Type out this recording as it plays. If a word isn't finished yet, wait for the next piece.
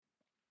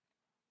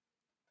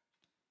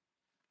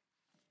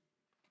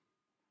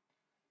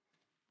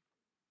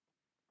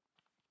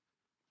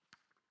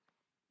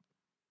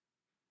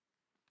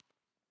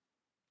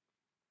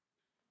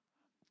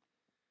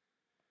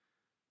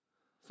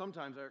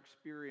Sometimes our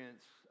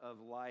experience of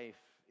life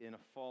in a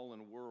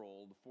fallen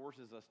world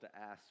forces us to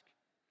ask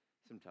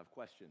some tough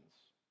questions.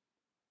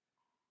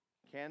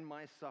 Can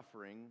my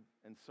suffering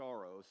and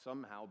sorrow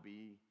somehow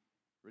be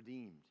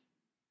redeemed?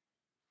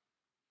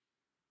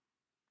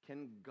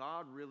 Can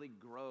God really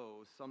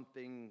grow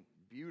something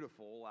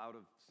beautiful out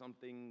of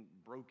something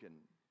broken?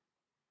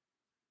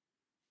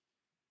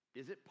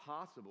 Is it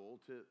possible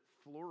to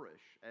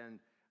flourish and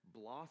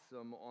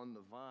blossom on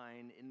the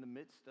vine in the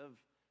midst of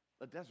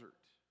a desert?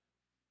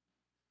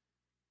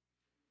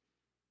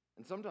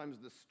 And sometimes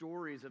the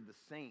stories of the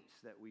saints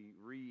that we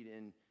read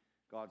in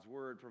God's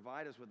Word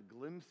provide us with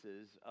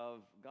glimpses of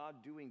God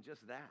doing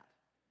just that.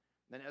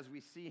 And as we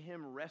see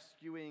Him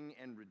rescuing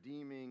and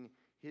redeeming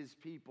His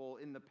people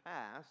in the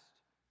past,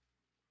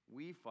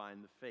 we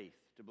find the faith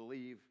to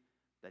believe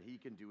that He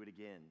can do it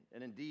again.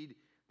 And indeed,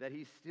 that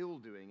He's still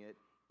doing it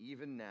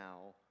even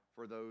now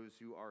for those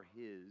who are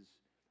His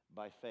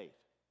by faith.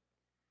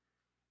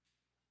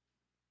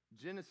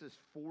 Genesis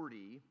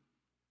 40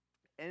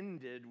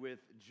 ended with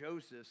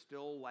Joseph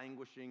still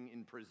languishing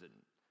in prison,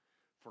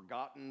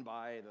 forgotten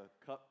by the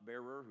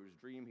cupbearer whose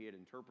dream he had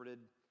interpreted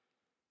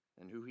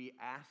and who he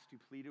asked, who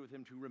pleaded with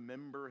him to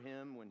remember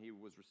him when he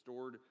was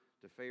restored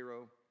to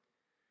Pharaoh.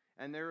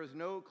 And there is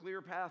no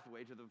clear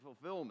pathway to the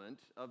fulfillment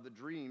of the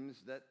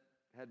dreams that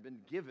had been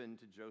given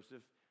to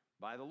Joseph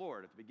by the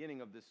Lord at the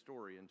beginning of this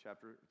story in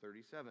chapter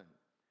 37.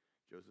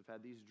 Joseph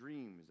had these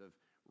dreams of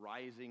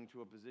rising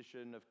to a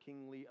position of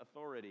kingly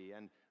authority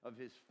and of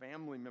his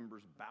family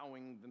members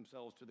bowing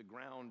themselves to the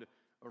ground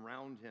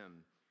around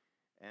him.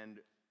 And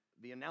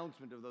the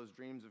announcement of those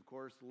dreams, of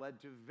course,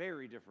 led to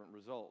very different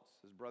results.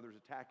 His brothers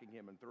attacking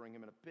him and throwing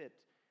him in a pit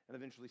and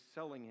eventually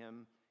selling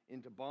him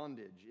into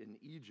bondage in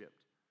Egypt.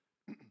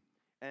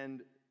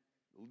 And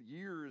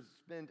years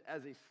spent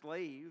as a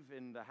slave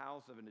in the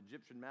house of an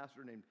Egyptian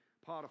master named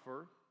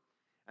Potiphar,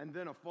 and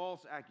then a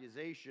false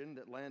accusation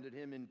that landed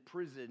him in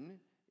prison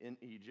in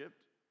Egypt,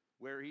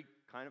 where he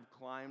kind of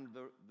climbed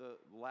the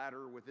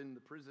ladder within the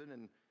prison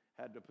and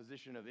had a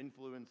position of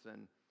influence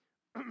and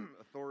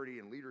authority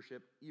and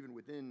leadership even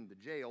within the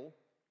jail.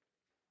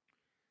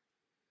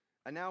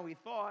 And now he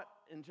thought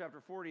in chapter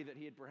 40 that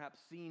he had perhaps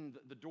seen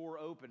the door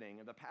opening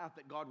and the path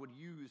that God would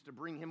use to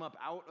bring him up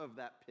out of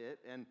that pit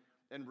and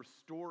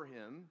restore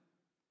him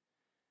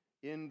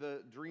in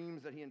the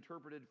dreams that he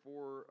interpreted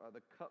for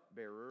the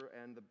cupbearer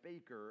and the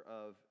baker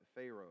of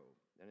Pharaoh.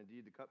 And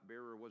indeed, the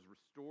cupbearer was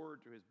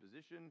restored to his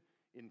position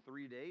in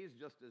 3 days,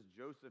 just as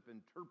Joseph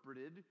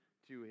interpreted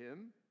to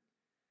him.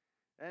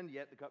 And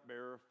yet the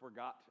cupbearer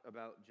forgot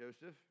about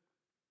Joseph.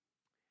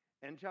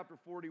 And chapter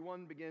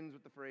 41 begins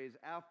with the phrase,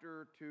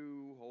 after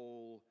 2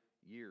 whole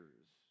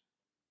years.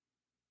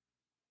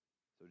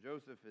 So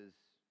Joseph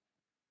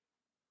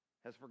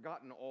has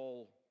forgotten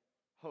all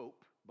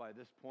hope by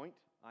this point,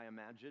 I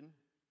imagine.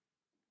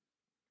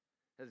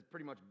 Has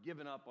pretty much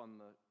given up on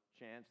the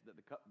chance that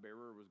the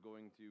cupbearer was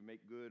going to make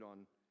good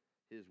on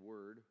his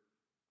word.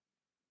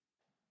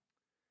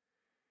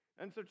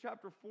 And so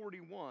chapter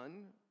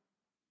 41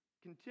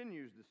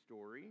 continues the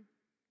story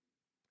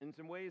in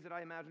some ways that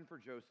I imagine for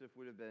Joseph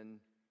would have been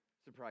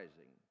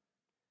surprising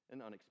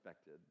and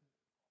unexpected.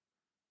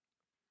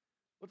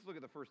 Let's look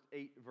at the first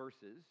 8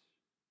 verses.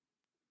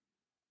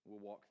 We'll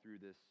walk through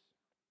this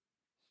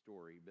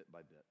story bit by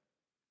bit.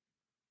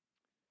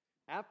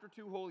 After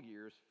 2 whole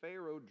years,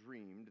 Pharaoh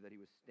dreamed that he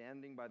was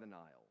standing by the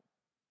Nile.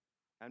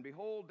 And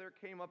behold, there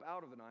came up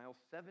out of the Nile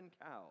 7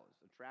 cows,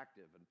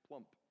 attractive and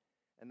plump,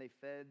 and they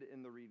fed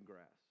in the reed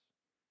grass.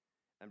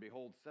 And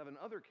behold, 7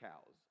 other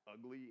cows,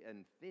 ugly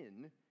and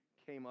thin,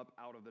 came up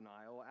out of the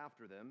Nile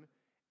after them,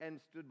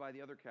 and stood by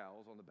the other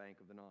cows on the bank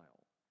of the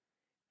Nile.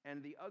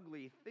 And the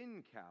ugly,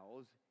 thin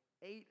cows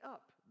ate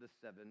up the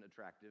 7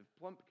 attractive,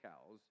 plump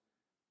cows,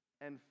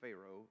 and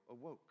Pharaoh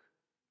awoke.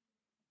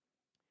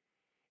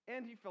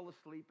 And he fell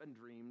asleep and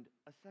dreamed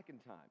a second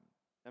time.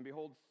 And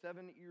behold,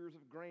 7 ears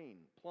of grain,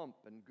 plump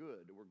and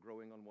good, were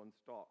growing on one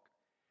stalk.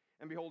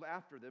 And behold,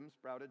 after them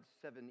sprouted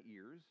 7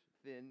 ears,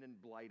 thin and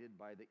blighted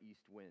by the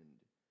east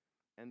wind.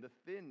 And the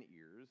thin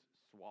ears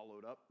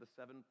swallowed up the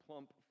 7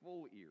 plump,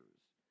 full ears.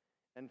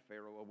 And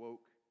Pharaoh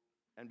awoke,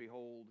 and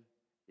behold,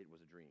 it was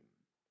a dream.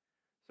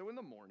 So in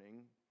the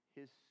morning,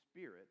 his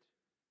spirit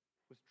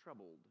was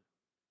troubled.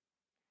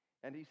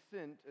 And he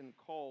sent and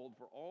called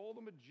for all the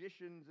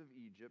magicians of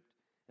Egypt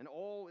and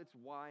all its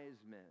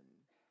wise men.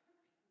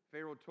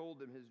 Pharaoh told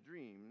them his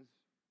dreams,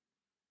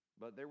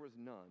 but there was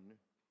none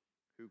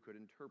who could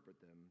interpret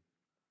them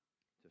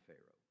to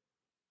Pharaoh.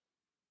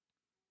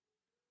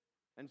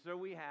 And so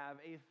we have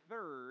a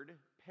third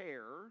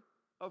pair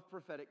of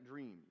prophetic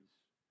dreams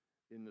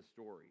in the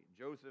story.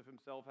 Joseph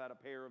himself had a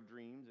pair of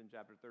dreams in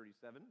chapter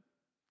 37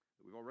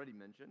 that we've already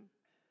mentioned.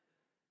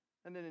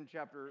 And then in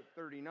chapter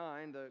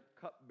 39, the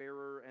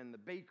cupbearer and the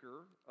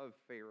baker of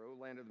Pharaoh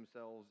landed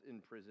themselves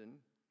in prison.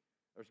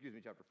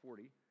 Chapter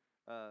 40.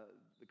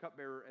 The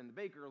cupbearer and the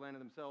baker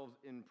landed themselves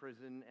in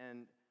prison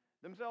and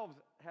themselves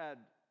had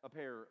a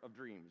pair of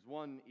dreams,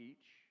 one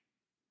each,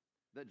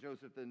 that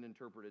Joseph then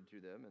interpreted to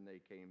them, and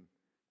they came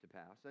to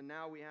pass. And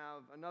now we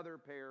have another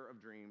pair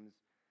of dreams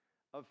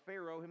of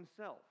Pharaoh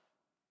himself.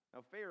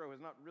 Now, Pharaoh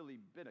has not really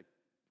been a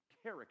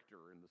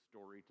character in the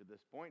story to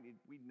this point.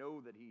 We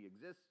know that he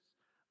exists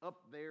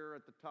up there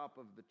at the top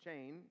of the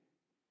chain,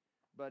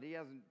 but he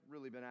hasn't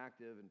really been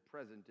active and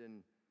present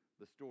in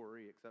the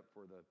story except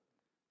for the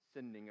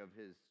sending of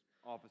his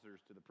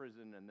officers to the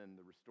prison and then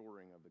the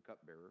restoring of the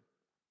cupbearer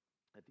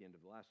at the end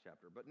of the last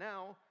chapter. But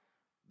now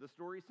the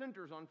story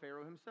centers on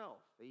Pharaoh himself.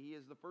 He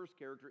is the first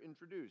character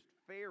introduced.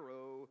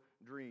 Pharaoh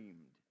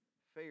dreamed.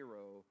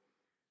 Pharaoh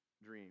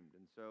dreamed.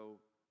 And so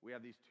we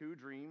have these two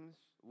dreams,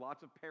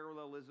 lots of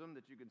parallelism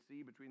that you can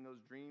see between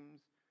those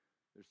dreams.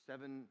 There's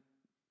 7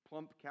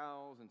 plump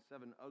cows and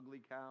 7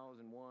 ugly cows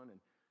in one, and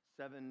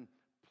 7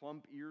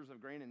 plump ears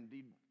of grain, and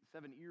indeed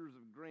 7 ears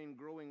of grain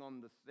growing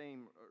on the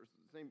same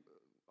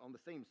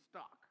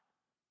stalk.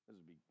 This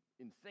would be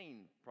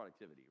insane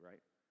productivity, right?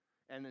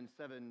 And then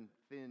 7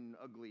 thin,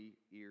 ugly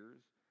ears.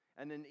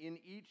 And then in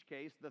each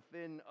case, the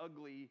thin,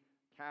 ugly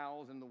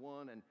cows in the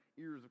one and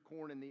ears of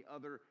corn in the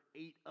other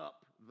ate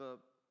up the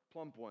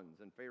plump ones.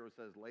 And Pharaoh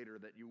says later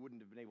that you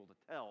wouldn't have been able to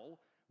tell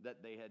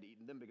that they had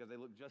eaten them because they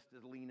looked just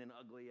as lean and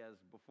ugly as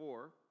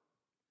before.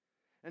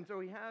 And so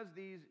he has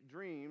these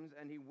dreams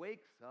and he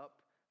wakes up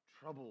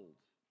troubled.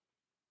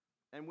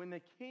 And when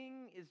the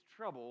king is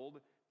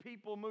troubled,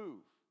 people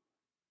move,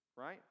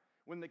 right?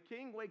 When the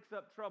king wakes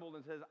up troubled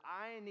and says,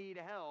 I need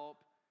help,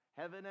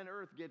 heaven and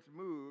earth gets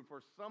moved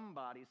for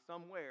somebody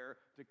somewhere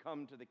to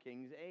come to the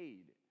king's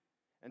aid.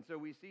 And so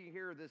we see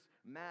here this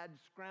mad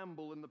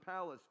scramble in the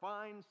palace.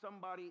 Find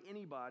somebody,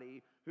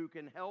 anybody, who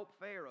can help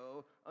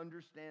Pharaoh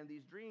understand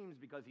these dreams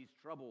because he's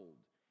troubled,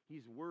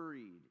 he's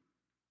worried,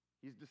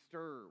 he's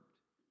disturbed.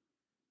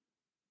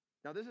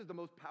 Now, this is the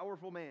most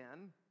powerful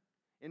man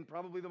in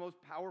probably the most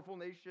powerful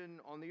nation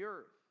on the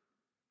earth.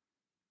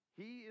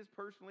 He is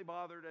personally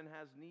bothered and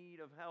has need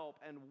of help.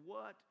 And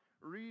what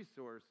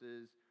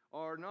resources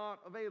are not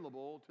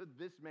available to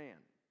this man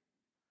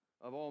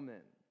of all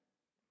men?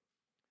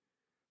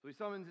 So he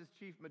summons his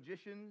chief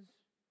magicians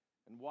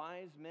and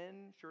wise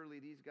men. Surely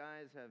these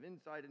guys have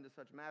insight into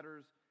such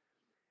matters.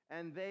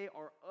 And they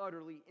are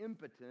utterly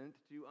impotent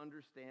to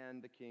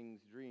understand the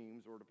king's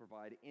dreams or to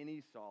provide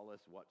any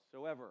solace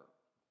whatsoever.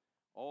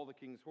 All the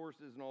king's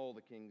horses and all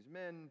the king's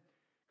men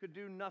could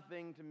do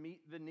nothing to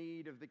meet the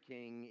need of the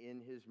king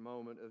in his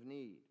moment of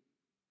need.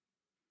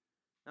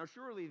 Now,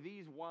 surely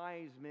these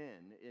wise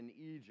men in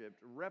Egypt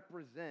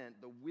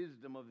represent the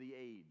wisdom of the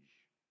age,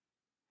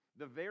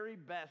 the very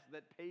best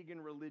that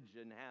pagan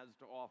religion has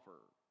to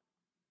offer.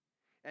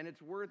 And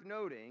it's worth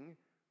noting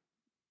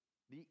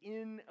the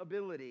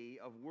inability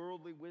of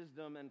worldly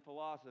wisdom and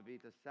philosophy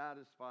to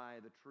satisfy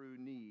the true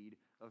need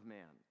of man.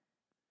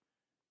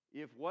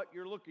 If what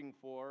you're looking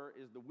for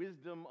is the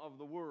wisdom of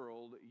the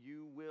world,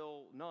 you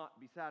will not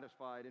be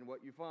satisfied in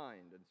what you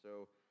find. And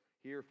so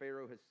here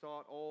Pharaoh has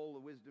sought all the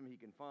wisdom he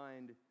can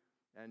find,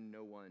 and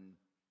no one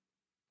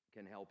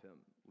can help him.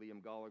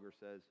 Liam Gallagher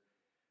says,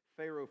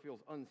 Pharaoh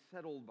feels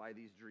unsettled by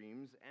these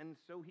dreams, and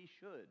so he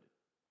should.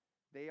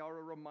 They are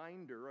a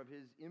reminder of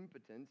his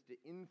impotence to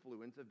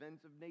influence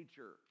events of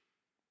nature.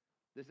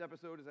 This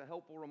episode is a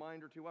helpful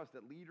reminder to us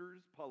that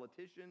leaders,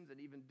 politicians,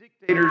 and even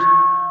dictators...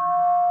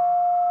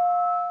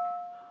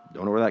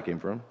 Don't know where that came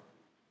from.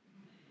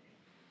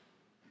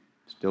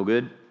 Still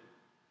good?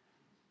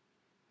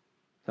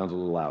 Sounds a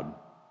little loud.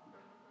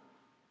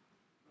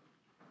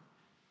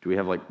 Do we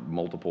have like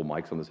multiple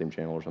mics on the same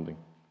channel or something?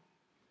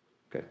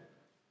 Okay.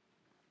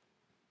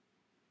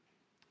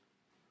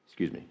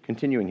 Excuse me.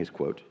 Continuing his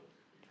quote.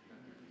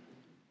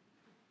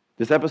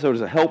 This episode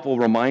is a helpful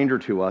reminder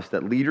to us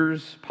that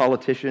leaders,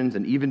 politicians,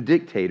 and even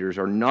dictators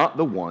are not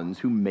the ones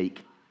who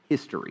make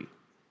history.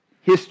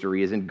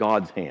 History is in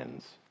God's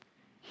hands.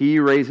 He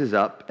raises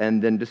up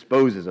and then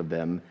disposes of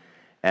them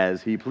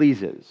as he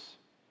pleases.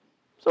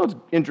 So it's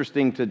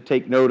interesting to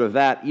take note of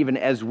that even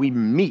as we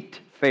meet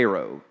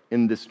Pharaoh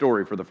in this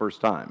story for the first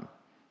time.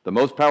 The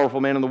most powerful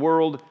man in the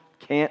world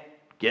can't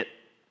get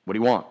what he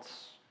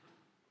wants.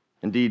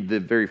 Indeed, the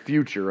very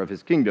future of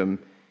his kingdom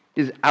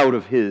is out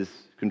of his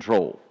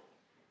control.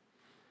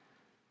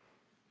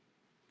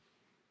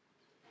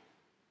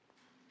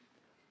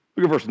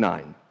 Look at verse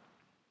 9.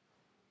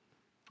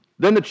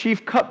 Then the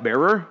chief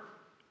cupbearer,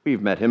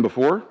 we've met him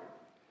before,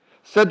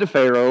 said to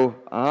Pharaoh,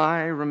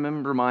 I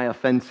remember my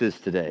offenses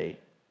today.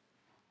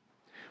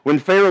 When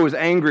Pharaoh was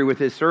angry with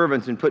his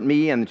servants and put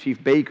me and the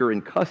chief baker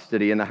in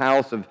custody in the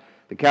house of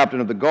the captain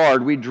of the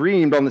guard, we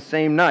dreamed on the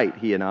same night,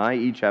 he and I,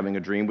 each having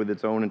a dream with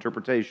its own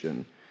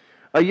interpretation.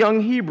 A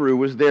young Hebrew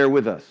was there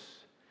with us,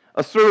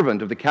 a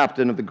servant of the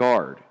captain of the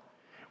guard.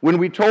 When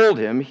we told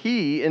him,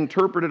 he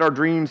interpreted our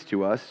dreams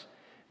to us,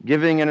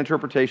 giving an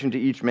interpretation to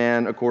each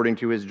man according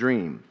to his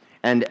dream.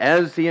 And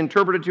as he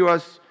interpreted to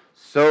us,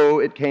 so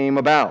it came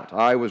about.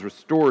 I was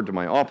restored to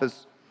my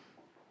office,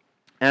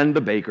 and the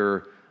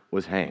baker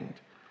was hanged.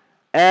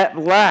 At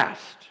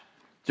last,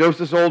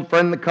 Joseph's old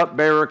friend, the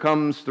cupbearer,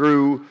 comes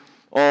through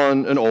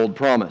on an old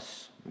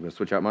promise. I'm going to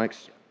switch out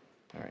mics.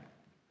 All right.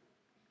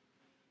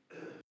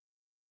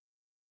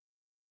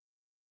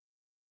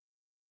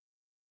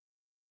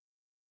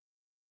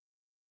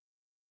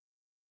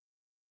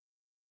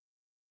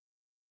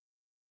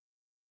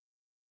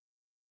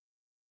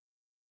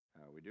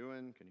 we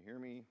doing? Can you hear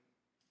me?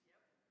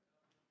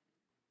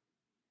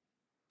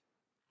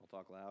 I'll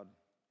talk loud.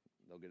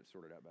 They'll get it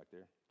sorted out back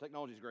there.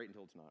 Technology's great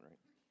until it's not, right?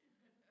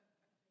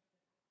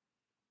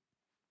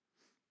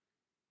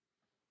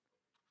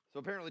 So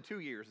apparently 2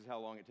 years is how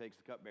long it takes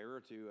the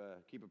cupbearer to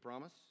keep a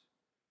promise,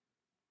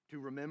 to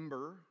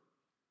remember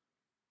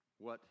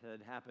what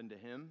had happened to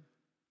him.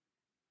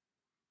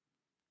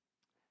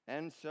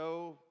 And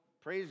so,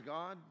 praise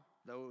God,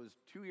 though it was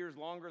 2 years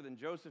longer than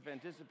Joseph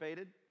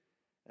anticipated,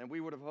 and we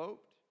would have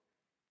hoped,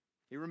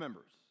 he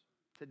remembers.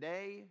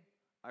 Today,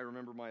 I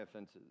remember my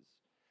offenses.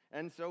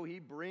 And so he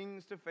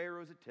brings to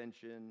Pharaoh's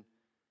attention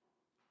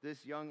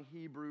this young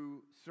Hebrew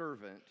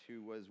servant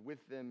who was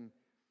with them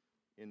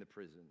in the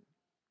prison.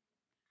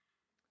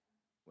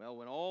 Well,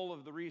 when all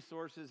of the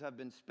resources have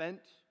been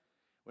spent,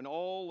 when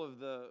all of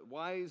the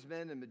wise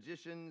men and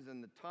magicians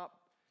and the top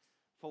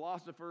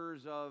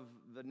philosophers of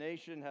the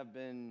nation have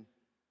been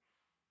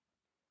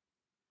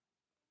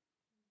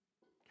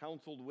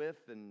counseled with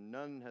and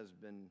none has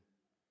been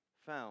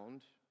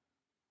found,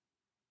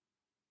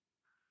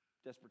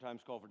 desperate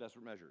times call for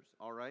desperate measures.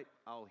 All right,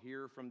 I'll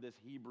hear from this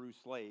Hebrew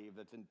slave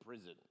that's in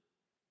prison.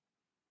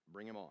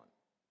 Bring him on.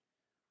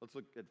 Let's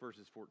look at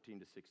verses 14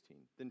 to 16.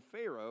 Then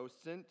Pharaoh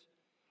sent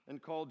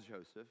and called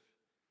Joseph,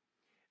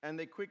 and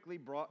they quickly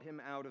brought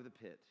him out of the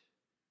pit.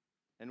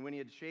 And when he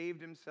had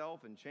shaved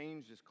himself and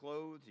changed his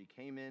clothes, he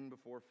came in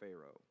before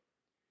Pharaoh.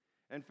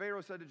 And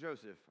Pharaoh said to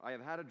Joseph, I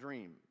have had a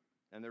dream,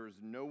 and there is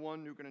no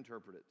one who can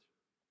interpret it.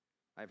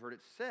 I have heard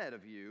it said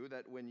of you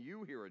that when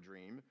you hear a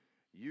dream,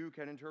 you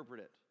can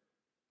interpret it.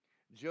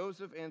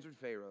 Joseph answered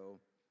Pharaoh,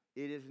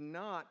 it is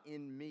not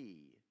in me.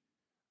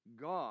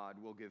 God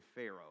will give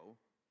Pharaoh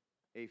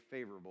a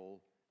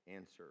favorable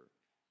answer.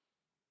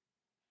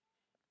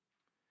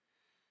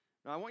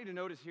 Now, I want you to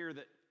notice here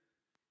that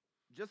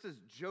just as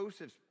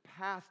Joseph's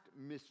past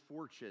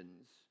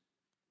misfortunes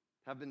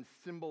have been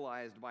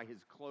symbolized by his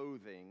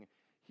clothing,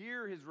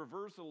 here his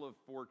reversal of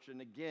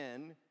fortune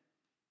again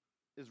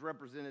is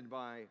represented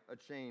by a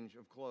change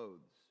of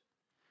clothes.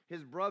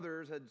 His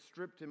brothers had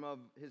stripped him of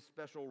his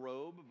special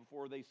robe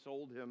before they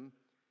sold him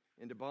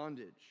into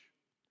bondage.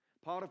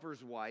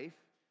 Potiphar's wife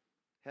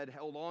had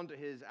held on to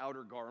his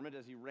outer garment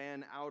as he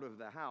ran out of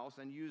the house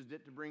and used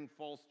it to bring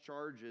false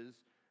charges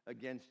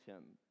against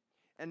him.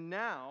 And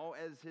now,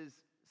 as his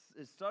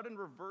sudden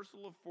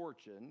reversal of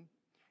fortune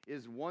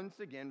is once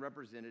again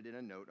represented in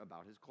a note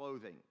about his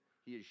clothing.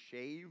 He is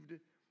shaved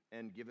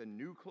and given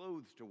new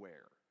clothes to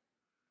wear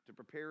to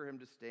prepare him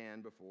to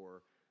stand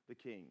before the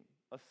king.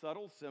 A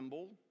subtle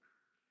symbol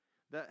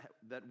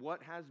that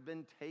what has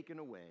been taken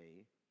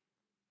away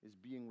is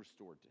being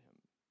restored to him.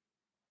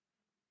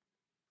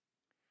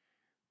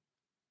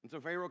 And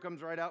so Pharaoh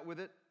comes right out with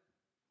it.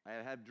 I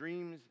have had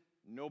dreams.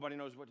 Nobody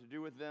knows what to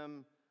do with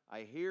them.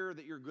 I hear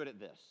that you're good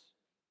at this.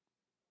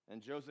 And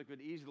Joseph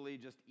could easily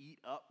just eat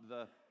up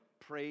the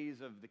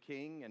praise of the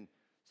king and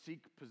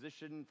seek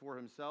position for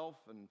himself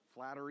and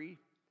flattery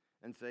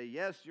and say,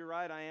 yes, you're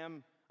right,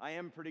 I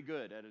am pretty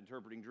good at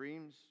interpreting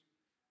dreams.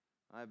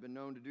 I've been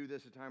known to do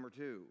this a time or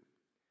two.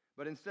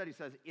 But instead he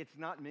says, it's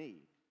not me.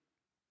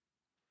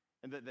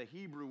 And the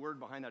Hebrew word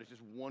behind that is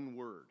just one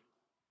word.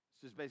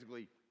 It's just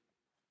basically,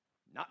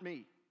 not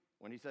me.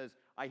 When he says,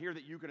 I hear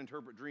that you can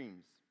interpret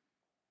dreams.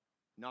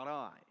 Not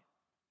I.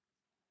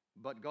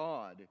 But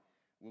God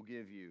will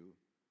give you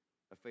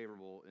a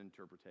favorable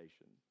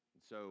interpretation.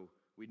 And so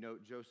we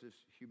note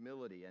Joseph's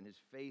humility and his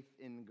faith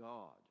in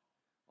God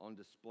on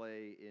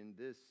display in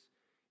this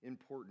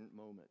important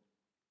moment.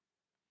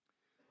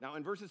 Now,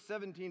 in verses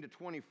 17 to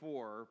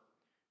 24,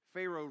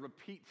 Pharaoh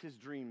repeats his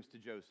dreams to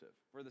Joseph.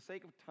 For the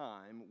sake of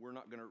time, we're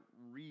not going to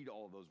read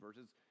all of those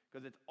verses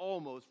because it's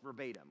almost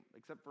verbatim,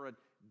 except for a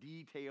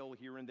detail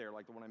here and there,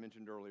 like the one I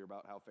mentioned earlier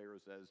about how Pharaoh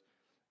says,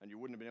 and you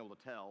wouldn't have been able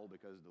to tell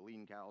because the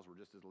lean cows were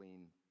just as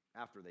lean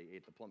after they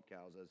ate the plump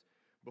cows as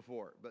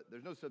before. But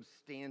there's no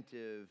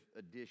substantive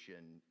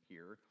addition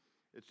here.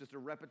 It's just a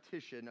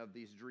repetition of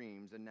these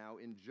dreams, and now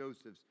in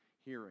Joseph's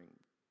hearing.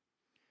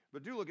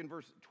 But do look in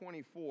verse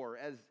 24,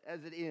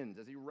 as it ends,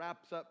 as he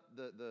wraps up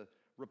the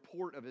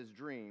report of his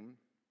dream,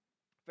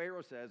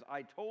 Pharaoh says,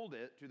 I told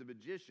it to the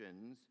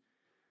magicians,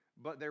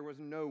 but there was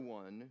no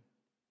one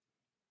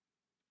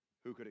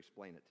who could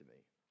explain it to me.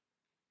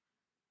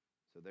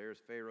 So there's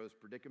Pharaoh's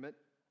predicament.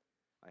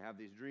 I have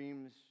these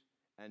dreams,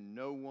 and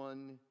no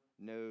one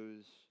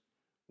knows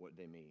what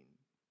they mean.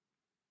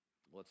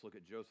 Let's look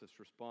at Joseph's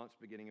response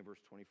beginning in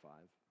verse 25.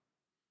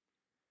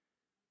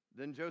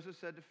 Then Joseph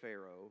said to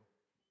Pharaoh,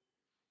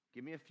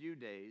 give me a few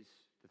days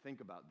to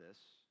think about this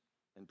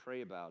and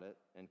pray about it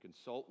and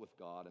consult with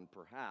God, and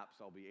perhaps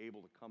I'll be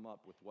able to come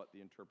up with what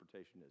the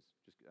interpretation is.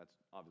 That's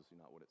obviously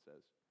not what it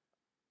says.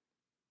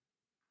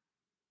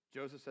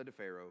 Joseph said to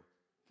Pharaoh,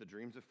 the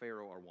dreams of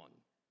Pharaoh are one.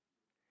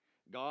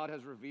 God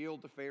has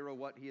revealed to Pharaoh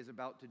what he is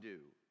about to do.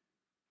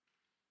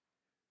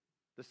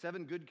 The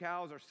 7 good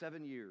cows are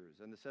 7 years,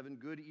 and the 7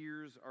 good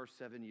ears are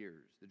 7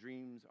 years. The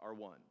dreams are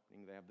one,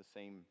 meaning they have the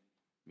same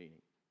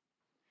meaning.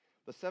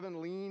 The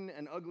 7 lean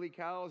and ugly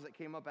cows that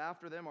came up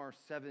after them are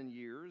 7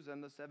 years,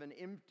 and the 7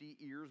 empty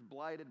ears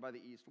blighted by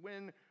the east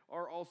wind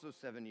are also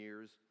 7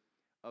 years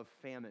of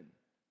famine.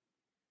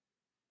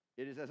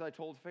 It is as I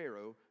told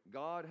Pharaoh,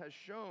 God has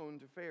shown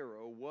to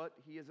Pharaoh what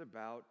he is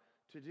about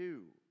to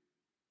do.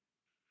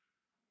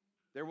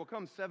 There will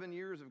come 7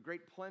 years of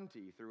great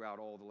plenty throughout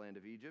all the land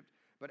of Egypt,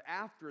 but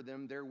after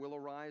them there will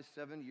arise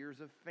 7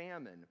 years of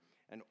famine,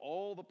 and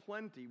all the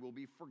plenty will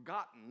be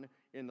forgotten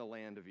in the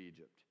land of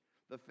Egypt.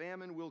 The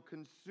famine will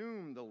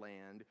consume the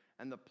land,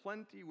 and the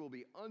plenty will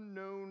be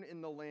unknown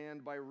in the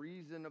land by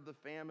reason of the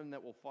famine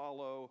that will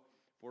follow,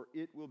 for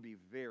it will be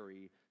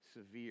very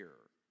severe.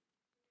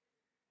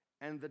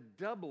 And the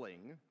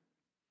doubling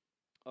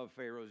of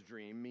Pharaoh's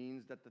dream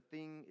means that the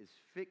thing is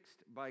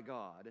fixed by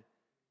God,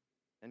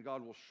 and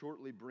God will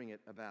shortly bring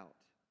it about.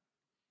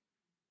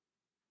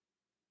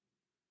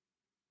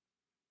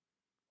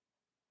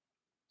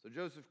 So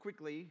Joseph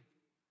quickly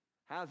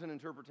has an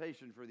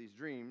interpretation for these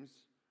dreams,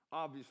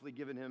 obviously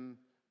given him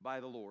by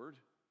the Lord.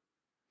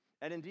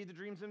 And indeed, the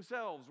dreams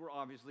themselves were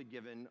obviously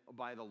given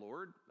by the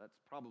Lord. That's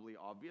probably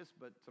obvious,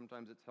 but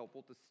sometimes it's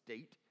helpful to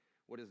state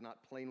what is not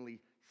plainly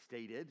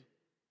stated.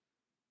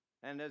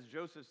 And as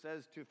Joseph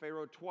says to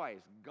Pharaoh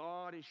twice,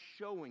 God is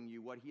showing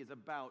you what he is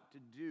about to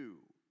do,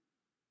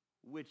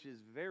 which is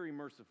very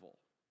merciful.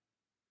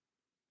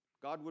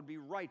 God would be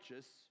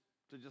righteous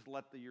to just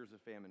let the years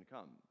of famine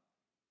come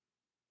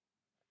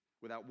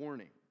without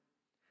warning.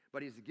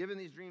 But he's given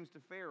these dreams to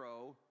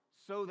Pharaoh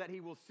so that he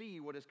will see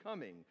what is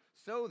coming,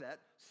 so that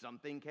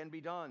something can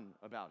be done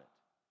about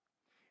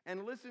it.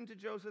 And listen to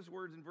Joseph's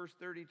words in verse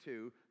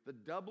 32. The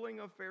doubling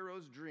of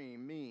Pharaoh's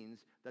dream means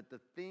that the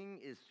thing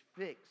is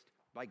fixed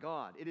by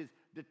God. It is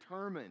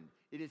determined.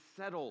 It is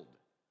settled.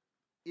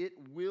 It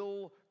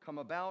will come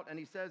about, and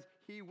he says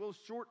he will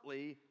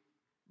shortly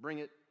bring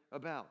it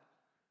about.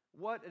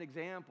 What an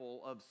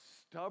example of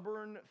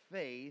stubborn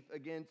faith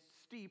against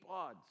steep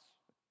odds.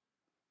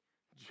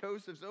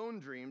 Joseph's own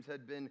dreams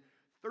had been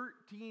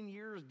 13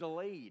 years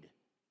delayed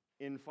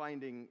in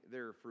finding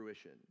their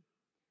fruition.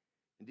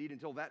 Indeed,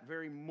 until that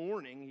very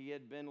morning, he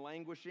had been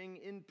languishing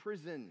in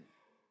prison.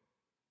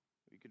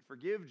 We could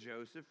forgive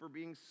Joseph for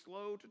being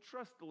slow to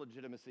trust the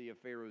legitimacy of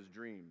Pharaoh's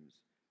dreams,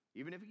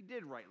 even if he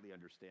did rightly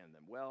understand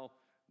them. Well,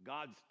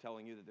 God's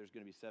telling you that there's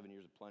going to be 7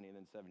 years of plenty and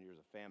then 7 years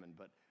of famine.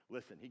 But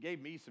listen, he gave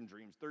me some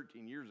dreams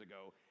 13 years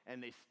ago,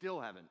 and they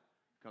still haven't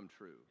come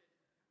true,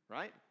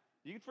 right?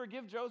 You could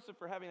forgive Joseph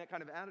for having that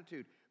kind of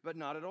attitude, but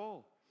not at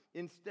all.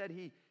 Instead,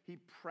 he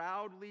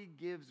proudly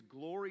gives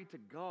glory to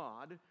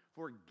God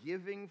for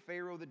giving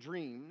Pharaoh the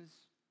dreams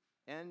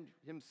and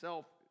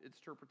himself its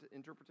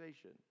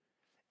interpretation.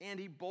 And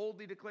he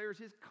boldly declares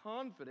his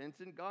confidence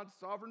in God's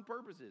sovereign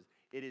purposes.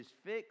 It is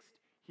fixed.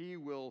 He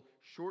will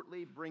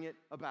shortly bring it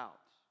about.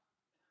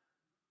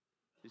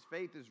 His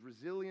faith is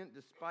resilient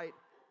despite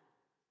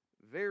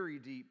very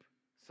deep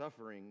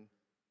suffering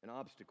and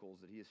obstacles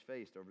that he has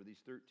faced over these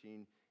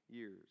 13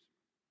 years.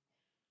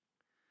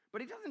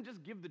 But he doesn't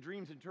just give the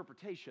dream's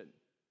interpretation.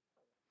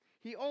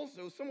 He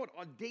also somewhat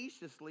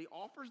audaciously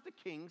offers the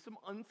king some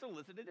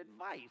unsolicited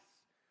advice.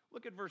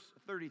 Look at verse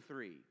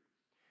 33.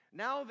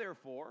 Now,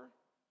 therefore,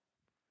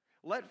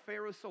 let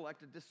Pharaoh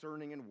select a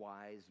discerning and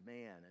wise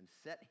man and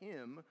set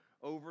him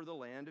over the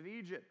land of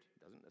Egypt.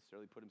 He doesn't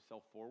necessarily put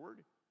himself forward.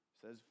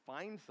 He says,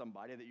 find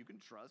somebody that you can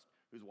trust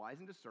who's wise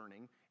and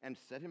discerning and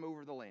set him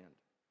over the land.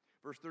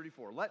 Verse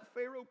 34, let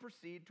Pharaoh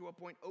proceed to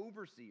appoint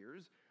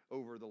overseers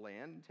over the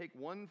land and take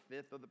 1/5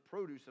 of the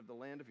produce of the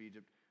land of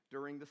Egypt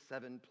during the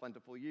 7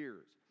 plentiful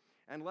years.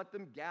 And let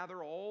them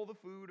gather all the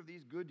food of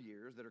these good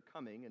years that are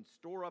coming and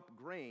store up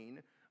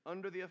grain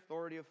under the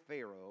authority of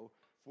Pharaoh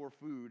for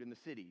food in the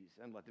cities,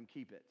 and let them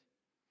keep it.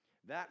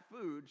 That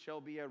food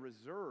shall be a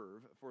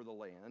reserve for the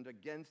land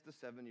against the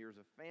 7 years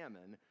of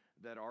famine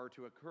that are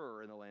to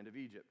occur in the land of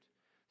Egypt,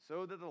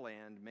 so that the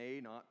land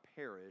may not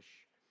perish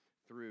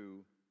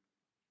through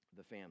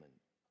the famine.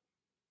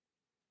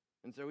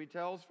 And so he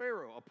tells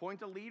Pharaoh,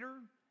 appoint a leader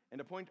and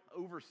appoint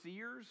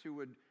overseers who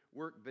would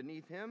work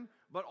beneath him.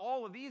 But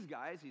all of these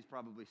guys, he's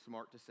probably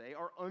smart to say,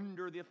 are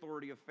under the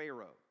authority of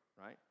Pharaoh,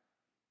 right?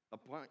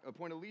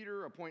 Appoint a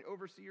leader, appoint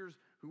overseers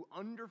who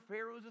under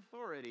Pharaoh's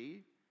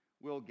authority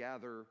will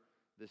gather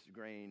this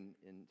grain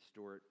and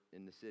store it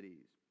in the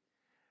cities.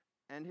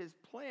 And his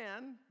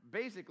plan,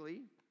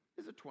 basically,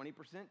 is a 20%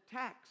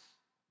 tax.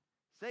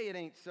 Say it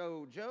ain't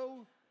so,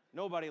 Joe.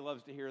 Nobody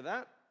loves to hear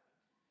that.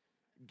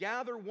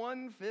 Gather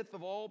 1/5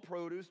 of all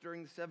produce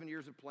during the 7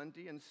 years of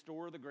plenty and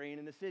store the grain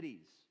in the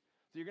cities.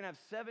 So you're going to have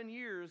 7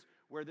 years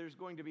where there's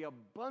going to be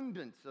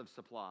abundance of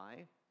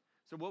supply.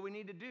 So what we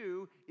need to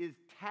do is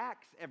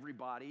tax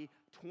everybody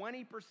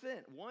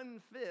 20%,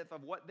 1/5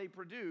 of what they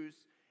produce,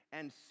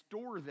 and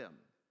store them.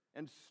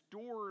 And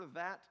store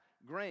that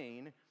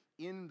grain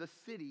in the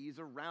cities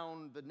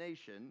around the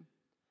nation.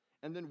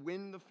 And then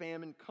when the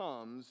famine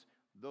comes,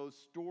 those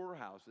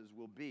storehouses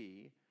will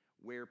be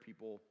where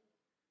people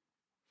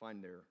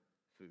find their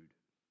food.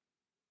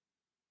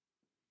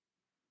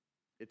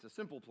 It's a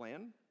simple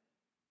plan,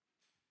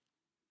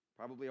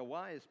 probably a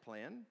wise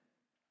plan.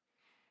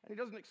 And he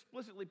doesn't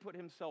explicitly put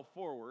himself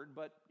forward,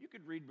 but you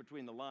could read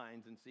between the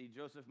lines and see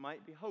Joseph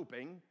might be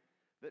hoping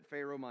that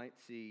Pharaoh might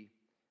see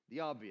the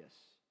obvious.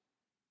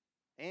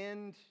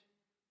 And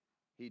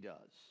he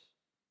does.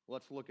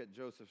 Let's look at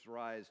Joseph's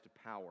rise to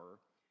power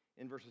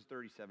in verses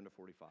 37 to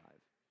 45.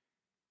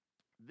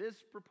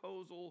 This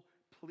proposal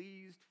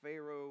pleased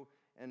Pharaoh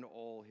and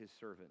all his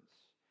servants.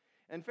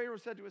 And Pharaoh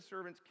said to his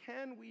servants,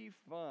 "Can we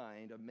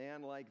find a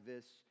man like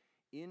this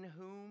in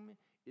whom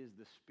is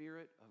the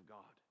Spirit of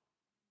God?"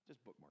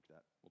 Just bookmark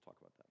that. We'll talk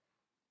about that.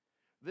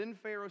 Then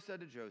Pharaoh said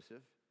to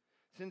Joseph,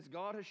 "Since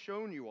God has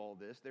shown you all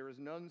this, there is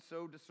none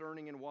so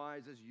discerning and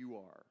wise as you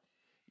are.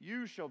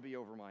 You shall be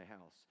over my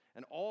house,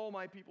 and all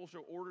my people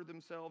shall order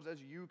themselves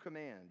as you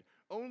command.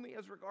 Only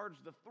as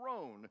regards the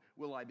throne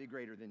will I be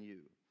greater than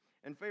you."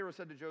 And Pharaoh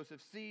said to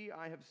Joseph, "See,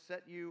 I have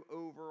set you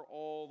over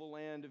all the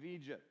land of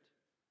Egypt."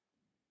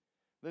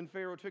 Then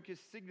Pharaoh took his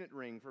signet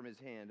ring from his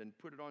hand and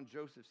put it on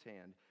Joseph's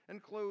hand,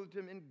 and clothed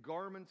him in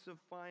garments of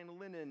fine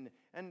linen,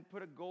 and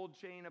put a gold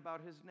chain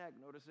about his neck.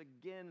 Notice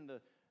again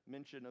the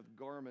mention of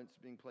garments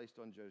being placed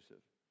on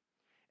Joseph.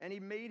 And he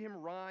made him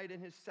ride in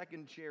his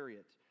second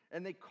chariot,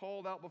 and they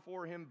called out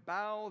before him,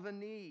 "Bow the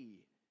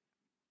knee."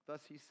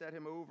 Thus he set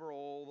him over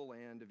all the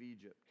land of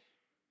Egypt.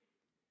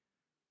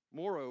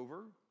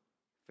 Moreover,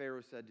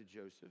 Pharaoh said to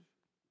Joseph,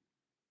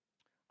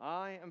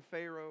 "I am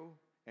Pharaoh,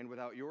 and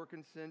without your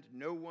consent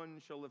no one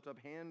shall lift up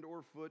hand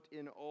or foot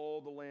in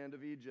all the land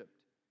of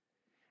Egypt."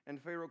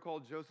 And Pharaoh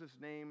called Joseph's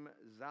name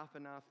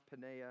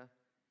Zaphenath-Paneah,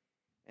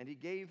 and he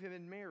gave him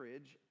in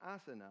marriage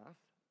Asenath,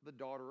 the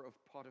daughter of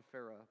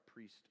Potiphera,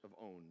 priest of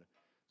On.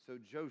 So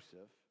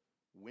Joseph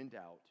went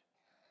out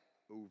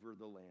over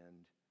the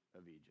land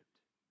of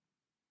Egypt.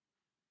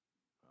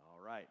 All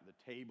right, the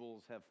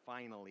tables have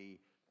finally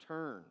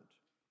turned.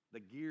 The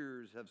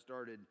gears have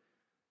started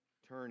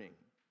turning.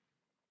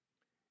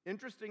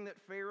 Interesting that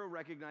Pharaoh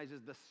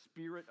recognizes the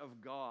Spirit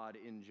of God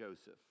in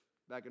Joseph.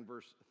 Back in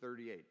verse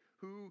 38.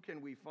 Who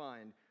can we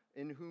find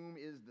in whom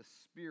is the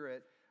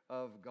Spirit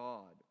of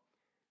God?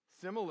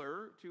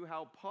 Similar to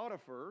how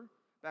Potiphar,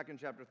 back in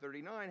chapter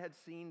 39, had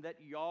seen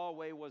that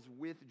Yahweh was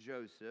with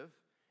Joseph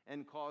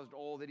and caused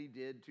all that he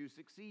did to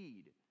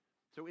succeed.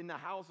 So in the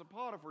house of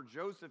Potiphar,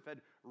 Joseph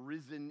had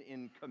risen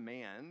in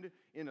command,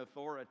 in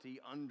authority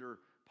under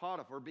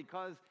Potiphar,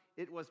 because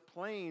it was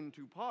plain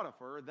to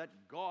Potiphar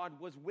that God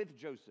was with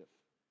Joseph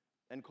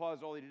and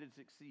caused all he did to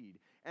succeed.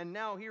 And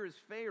now here is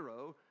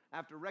Pharaoh,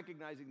 after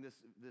recognizing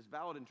this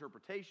valid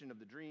interpretation of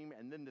the dream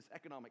and then this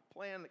economic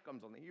plan that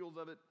comes on the heels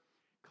of it.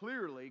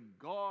 Clearly,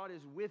 God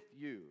is with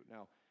you.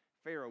 Now,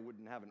 Pharaoh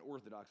wouldn't have an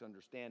orthodox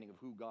understanding of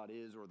who God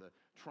is or the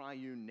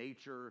triune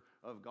nature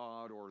of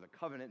God or the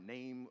covenant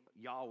name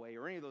Yahweh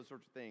or any of those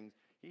sorts of things.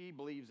 He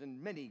believes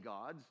in many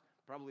gods,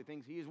 probably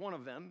thinks he is one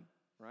of them,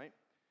 right?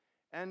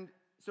 And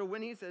so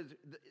when he says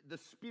the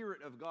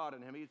Spirit of God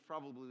in him, he's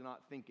probably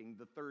not thinking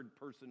the third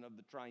person of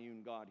the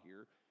triune God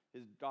here.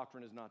 His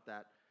doctrine is not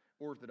that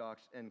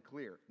orthodox and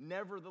clear.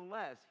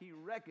 Nevertheless, he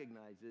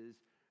recognizes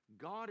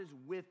God is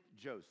with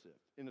Joseph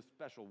in a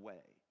special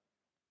way.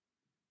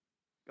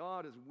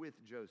 God is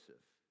with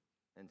Joseph,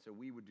 and so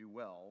we would do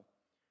well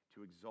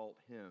to exalt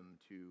him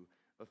to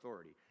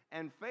authority.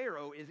 And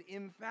Pharaoh is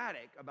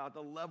emphatic about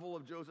the level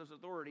of Joseph's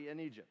authority in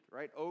Egypt,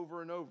 right?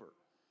 Over and over.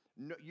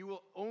 No, you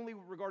will only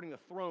regarding the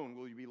throne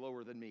will you be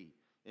lower than me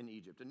in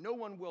Egypt, and no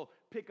one will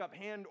pick up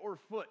hand or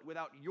foot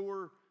without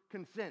your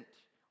consent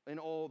in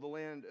all the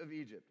land of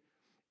Egypt.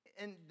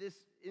 And this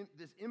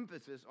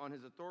emphasis on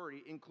his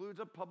authority includes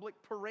a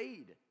public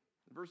parade.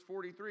 Verse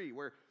 43,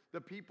 where the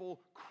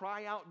people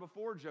cry out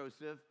before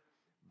Joseph,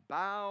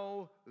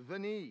 "Bow the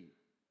knee."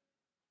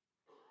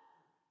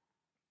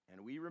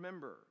 And we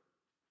remember,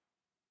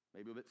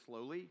 maybe a bit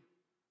slowly,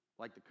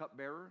 like the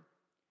cupbearer,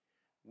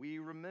 we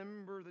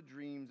remember the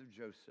dreams of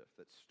Joseph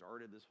that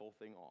started this whole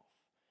thing off,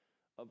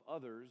 of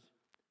others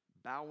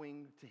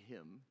bowing to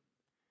him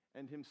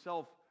and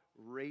himself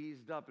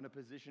raised up in a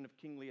position of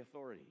kingly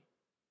authority.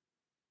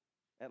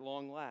 At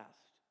long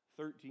last,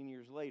 13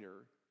 years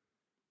later,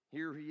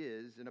 here he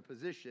is in a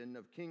position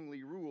of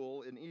kingly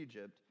rule in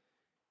Egypt,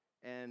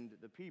 and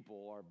the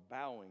people are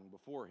bowing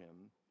before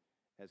him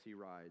as he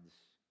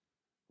rides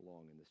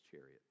along in this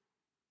chariot.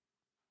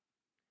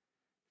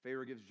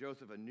 Pharaoh gives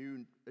Joseph a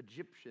new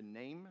Egyptian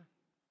name,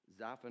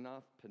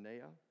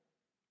 Zaphenath-Paneah,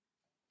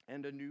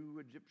 and a new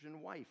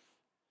Egyptian wife,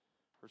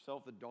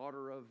 herself the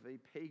daughter of a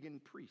pagan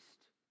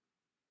priest.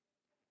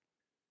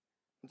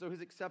 And so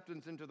his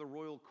acceptance into the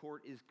royal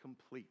court is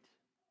complete.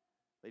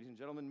 Ladies and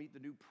gentlemen, meet the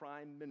new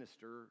prime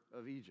minister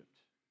of Egypt.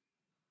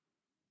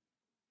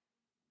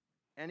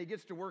 And he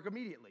gets to work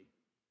immediately.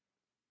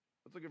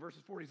 Let's look at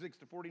verses 46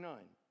 to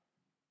 49.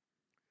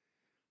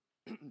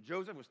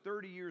 Joseph was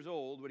 30 years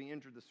old when he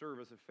entered the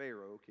service of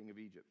Pharaoh, king of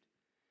Egypt.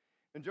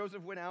 And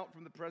Joseph went out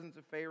from the presence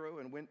of Pharaoh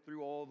and went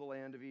through all the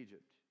land of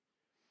Egypt.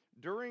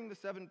 During the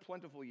 7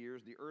 plentiful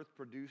years, the earth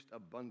produced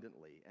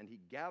abundantly, and he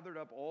gathered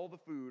up all the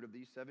food of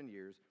these 7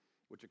 years,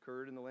 which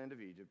occurred in the land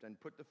of Egypt, and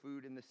put the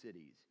food in the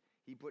cities.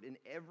 He put in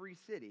every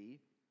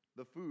city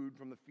the food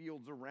from the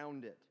fields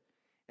around it.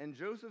 And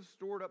Joseph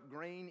stored up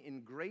grain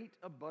in great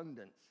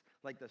abundance,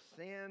 like the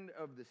sand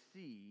of the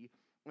sea,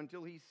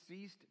 until he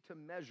ceased to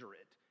measure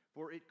it,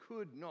 for it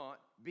could not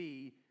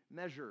be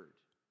measured.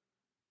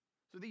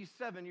 So these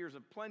 7 years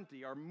of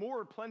plenty are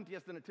more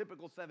plenteous than a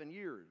typical 7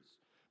 years.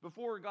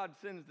 Before God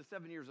sends the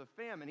 7 years of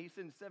famine, he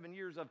sends 7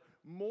 years of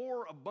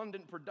more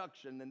abundant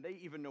production than they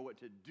even know what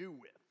to do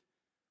with.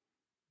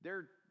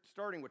 They're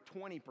starting with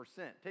 20%.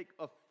 Take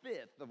a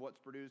fifth of what's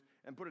produced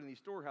and put it in these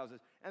storehouses,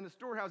 and the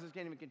storehouses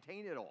can't even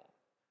contain it all.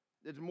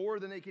 It's more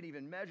than they could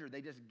even measure.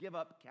 They just give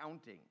up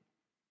counting.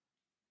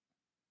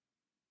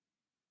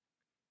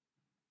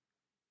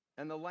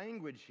 And the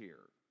language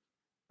here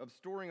of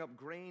storing up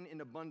grain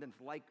in abundance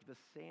like the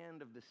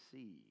sand of the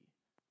sea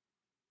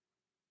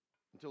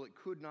until it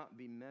could not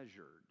be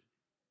measured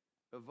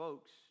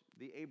evokes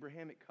the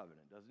Abrahamic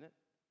covenant, doesn't it?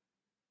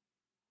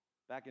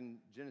 Back in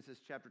Genesis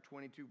chapter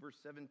 22, verse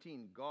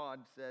 17, God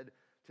said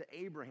to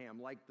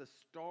Abraham, like the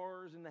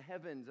stars in the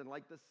heavens and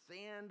like the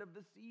sand of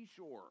the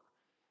seashore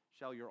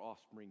shall your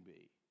offspring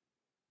be.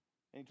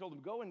 And he told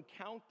him, go and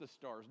count the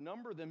stars,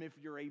 number them if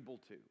you're able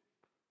to.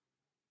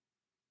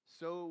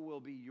 So will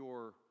be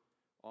your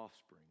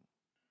offspring.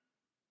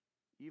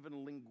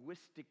 Even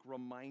linguistic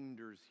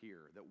reminders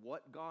here that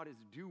what God is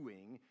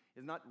doing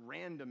is not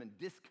random and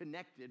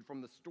disconnected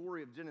from the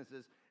story of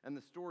Genesis and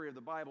the story of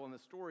the Bible and the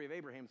story of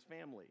Abraham's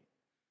family.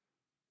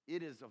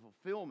 It is a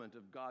fulfillment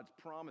of God's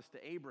promise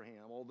to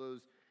Abraham all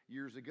those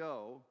years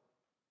ago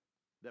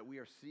that we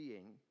are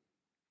seeing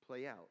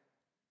play out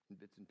in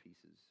bits and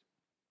pieces.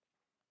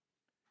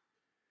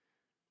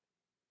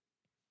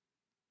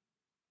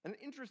 An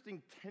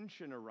interesting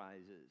tension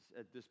arises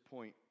at this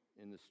point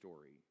in the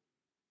story.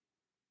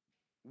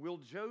 Will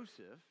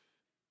Joseph,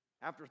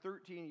 after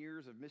 13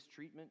 years of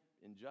mistreatment,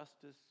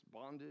 injustice,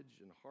 bondage,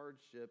 and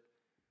hardship,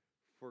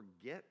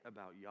 forget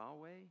about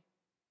Yahweh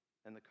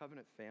and the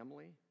covenant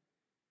family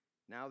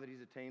now that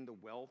he's attained the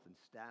wealth and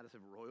status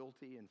of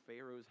royalty in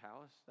Pharaoh's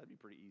house? That'd be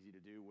pretty easy to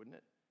do, wouldn't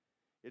it?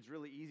 It's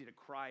really easy to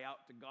cry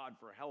out to God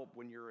for help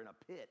when you're in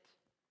a pit.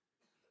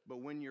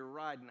 But when you're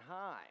riding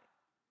high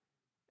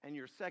and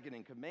you're second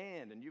in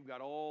command and you've got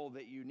all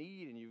that you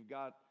need and you've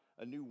got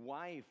a new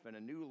wife and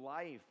a new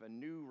life and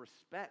new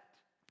respect,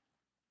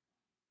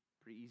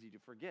 pretty easy to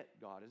forget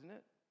God, isn't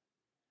it?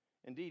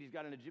 Indeed, he's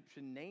got an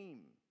Egyptian name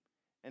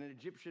and an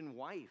Egyptian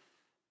wife.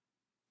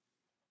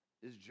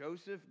 Is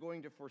Joseph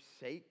going to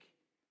forsake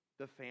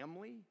the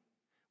family?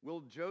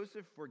 Will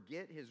Joseph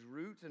forget his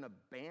roots and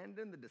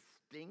abandon the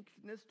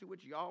distinctness to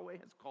which Yahweh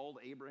has called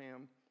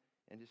Abraham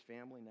and his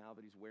family now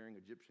that he's wearing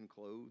Egyptian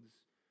clothes,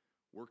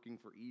 working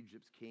for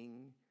Egypt's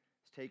king,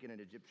 has taken an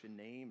Egyptian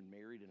name and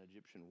married an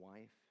Egyptian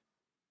wife?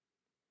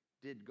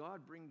 Did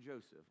God bring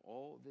Joseph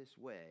all this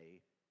way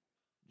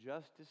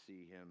just to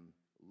see him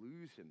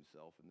lose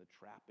himself in the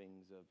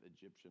trappings of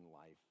Egyptian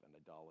life and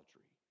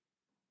idolatry?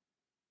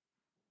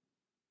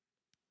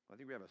 Well, I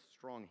think we have a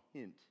strong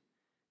hint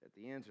at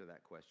the answer to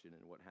that question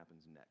and what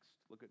happens next.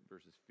 Look at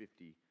verses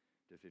 50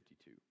 to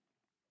 52.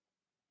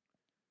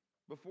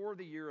 Before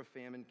the year of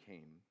famine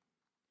came,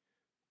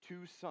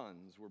 2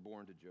 sons were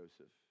born to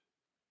Joseph.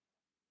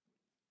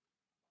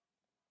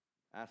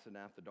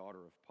 Asenath, the daughter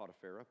of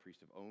Potiphera,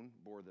 priest of On,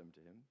 bore them to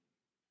him.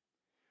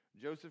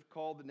 Joseph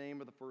called the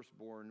name of the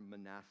firstborn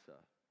Manasseh,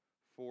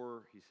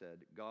 for, he said,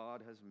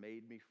 God has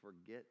made me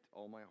forget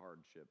all my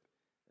hardship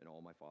and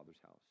all my father's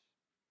house.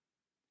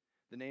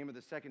 The name of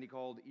the second he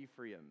called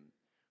Ephraim,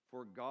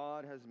 for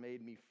God has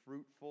made me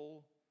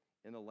fruitful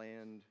in the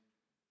land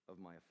of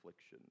my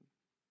affliction.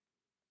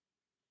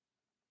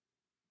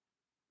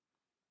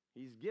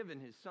 He's given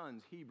his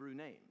sons Hebrew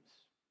names.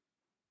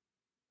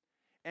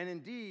 And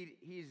indeed,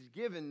 he's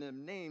given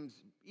them names,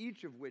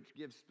 each of which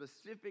gives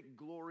specific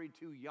glory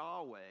to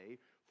Yahweh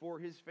for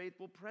his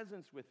faithful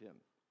presence with him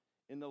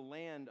in the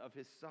land of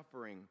his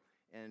suffering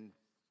and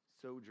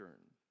sojourn.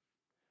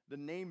 The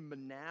name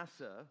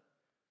Manasseh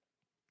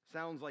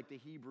sounds like the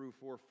Hebrew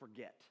for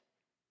forget,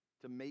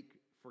 to make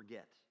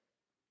forget.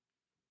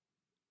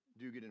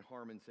 Duguid and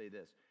Harmon say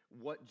this: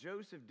 what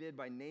Joseph did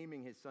by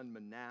naming his son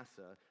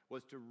Manasseh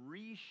was to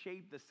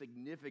reshape the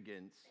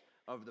significance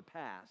of the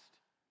past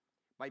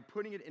by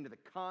putting it into the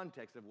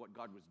context of what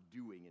God was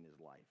doing in his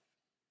life.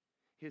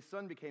 His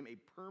son became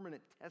a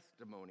permanent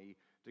testimony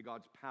to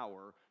God's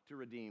power to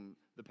redeem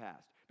the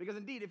past. Because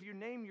indeed, if you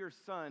name your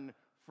son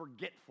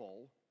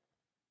Forgetful,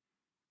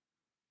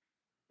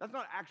 that's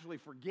not actually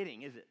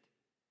forgetting, is it?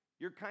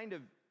 You're kind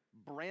of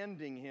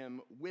branding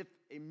him with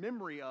a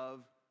memory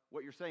of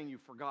what you're saying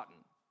you've forgotten,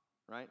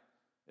 right?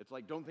 It's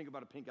like, don't think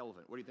about a pink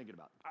elephant. What are you thinking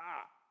about?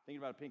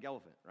 Thinking about a pink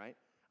elephant, right?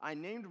 I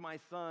named my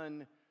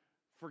son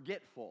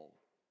Forgetful,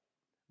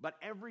 but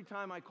every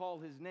time I call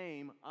his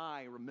name,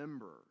 I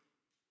remember.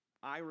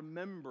 I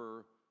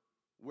remember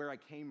where I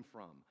came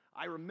from.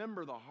 I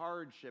remember the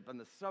hardship and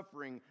the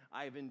suffering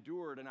I've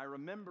endured, and I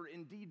remember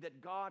indeed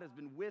that God has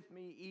been with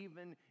me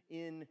even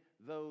in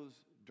those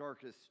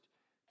darkest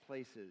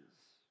places.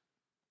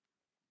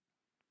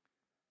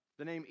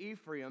 The name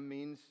Ephraim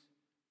means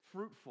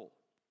fruitful,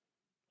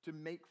 to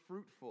make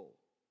fruitful.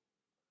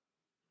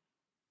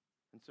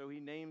 And so he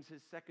names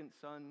his second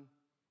son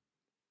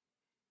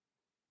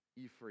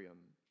Ephraim,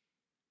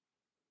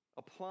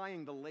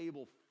 applying the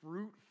label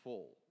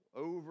fruitful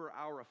over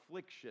our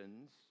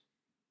afflictions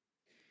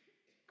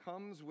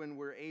comes when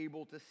we're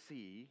able to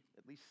see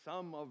at least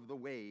some of the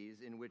ways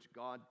in which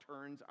God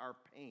turns our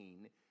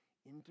pain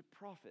into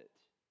profit.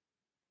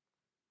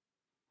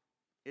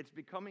 It's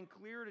becoming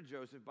clear to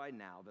Joseph by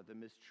now that the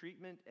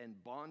mistreatment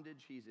and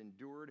bondage he's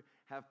endured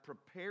have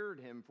prepared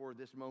him for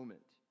this moment,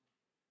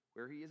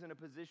 where he is in a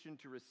position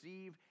to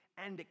receive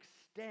and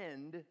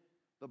extend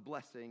the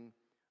blessing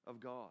of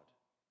God.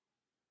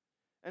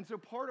 And so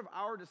part of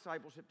our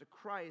discipleship to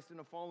Christ in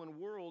a fallen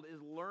world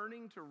is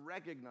learning to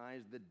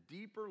recognize the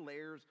deeper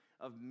layers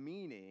of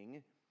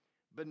meaning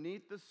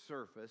beneath the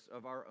surface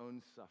of our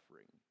own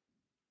suffering.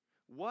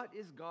 What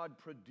is God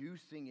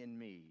producing in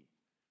me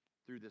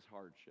through this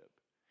hardship?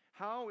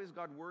 How is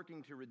God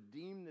working to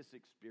redeem this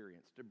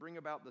experience, to bring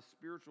about the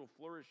spiritual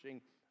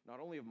flourishing not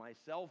only of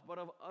myself but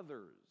of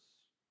others?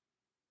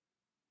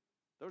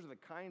 Those are the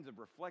kinds of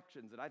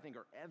reflections that I think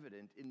are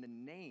evident in the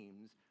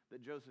names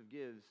that Joseph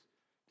gives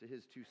to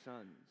his two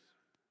sons.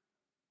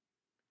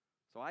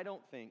 So I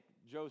don't think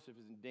Joseph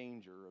is in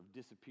danger of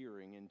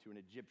disappearing into an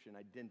Egyptian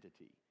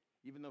identity,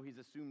 even though he's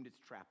assumed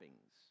its trappings.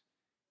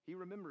 He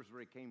remembers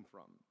where he came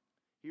from.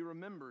 He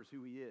remembers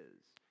who he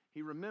is.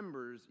 He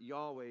remembers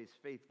Yahweh's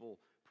faithful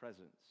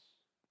presence.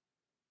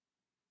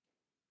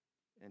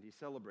 And he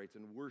celebrates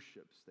and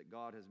worships that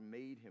God has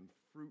made him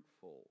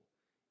fruitful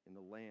in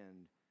the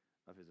land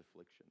of his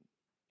affliction.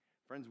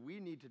 Friends, we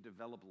need to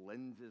develop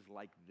lenses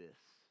like this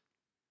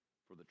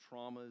for the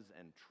traumas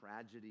and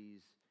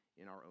tragedies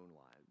in our own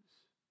lives.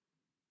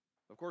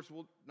 Of course,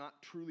 we'll not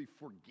truly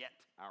forget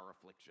our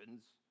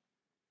afflictions,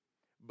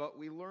 but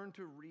we learn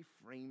to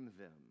reframe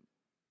them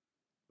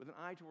with an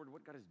eye toward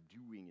what God is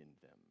doing in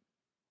them.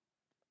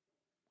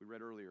 We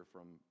read earlier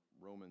from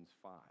Romans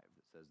 5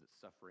 that says that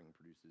suffering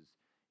produces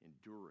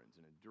endurance,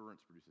 and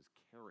endurance produces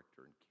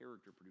character, and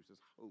character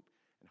produces hope,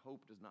 and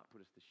hope does not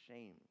put us to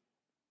shame.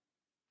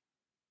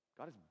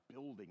 God is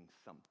building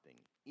something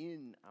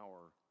in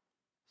our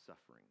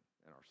suffering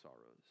and our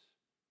sorrows.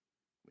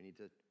 We need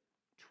to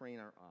train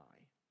our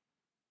eye.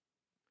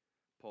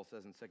 Paul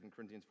says in 2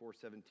 Corinthians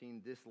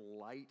 4:17, this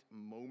light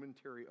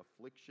momentary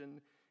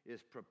affliction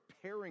is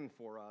preparing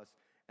for us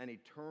an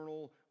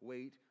eternal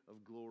weight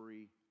of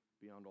glory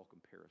beyond all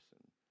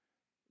comparison.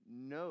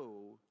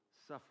 No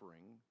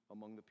suffering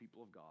among the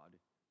people of God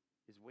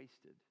is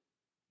wasted.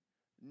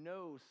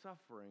 No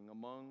suffering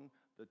among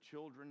the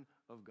children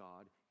of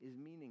God is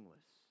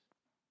meaningless.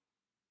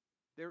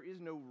 There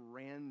is no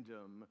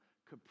random,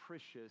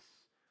 capricious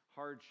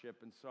hardship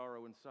and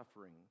sorrow and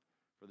suffering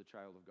for the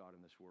child of God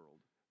in this world.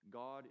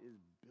 God is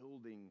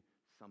building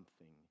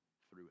something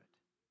through it.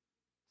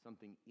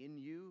 Something in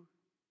you,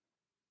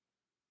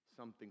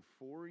 something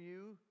for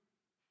you,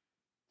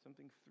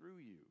 something through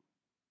you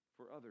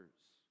for others.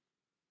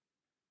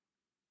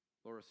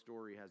 Laura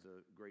Story has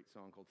a great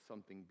song called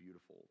Something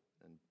Beautiful,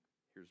 and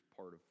here's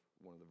part of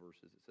one of the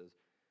verses. It says,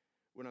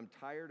 when I'm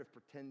tired of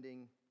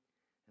pretending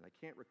and I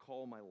can't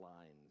recall my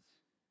lines,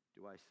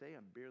 do I say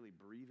I'm barely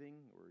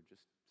breathing or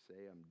just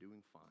say I'm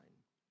doing fine?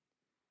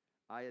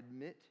 I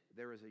admit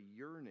there is a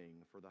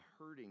yearning for the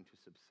hurting to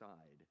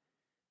subside,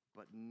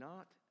 but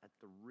not at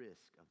the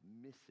risk of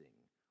missing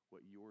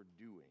what you're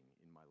doing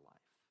in my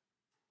life.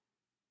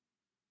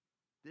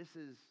 This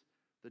is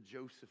the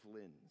Joseph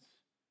lens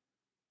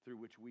through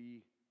which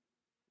we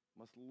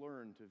must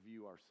learn to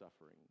view our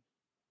suffering.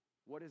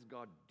 What is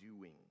God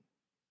doing?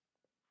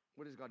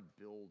 What is God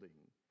building?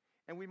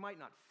 And we might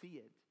not see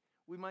it.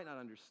 We might not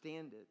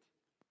understand it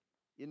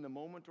in the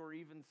moment or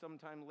even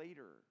sometime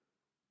later.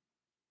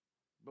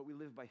 But we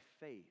live by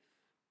faith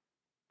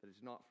that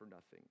it's not for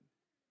nothing.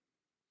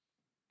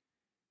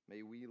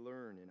 May we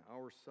learn in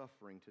our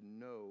suffering to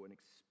know and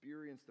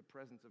experience the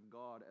presence of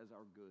God as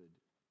our good,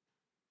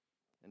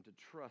 and to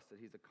trust that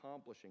he's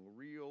accomplishing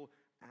real,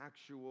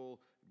 actual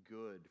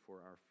good for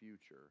our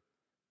future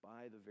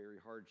by the very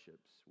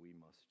hardships we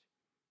must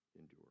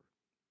endure.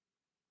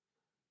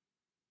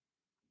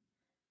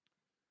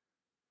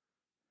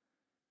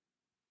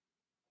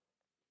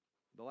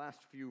 The last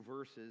few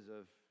verses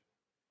of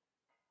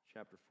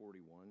chapter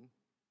 41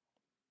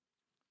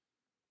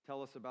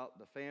 tell us about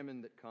the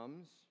famine that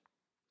comes,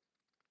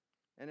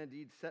 and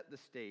indeed set the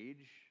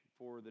stage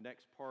for the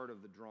next part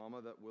of the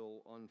drama that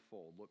will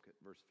unfold. Look at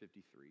verse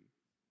 53.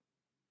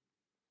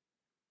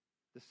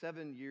 The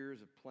 7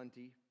 years of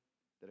plenty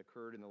that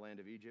occurred in the land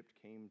of Egypt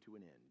came to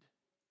an end,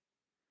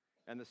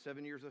 and the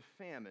 7 years of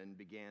famine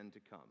began to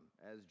come,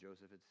 as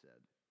Joseph had said.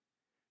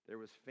 There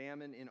was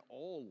famine in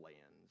all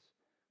lands,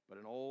 but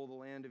in all the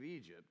land of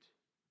Egypt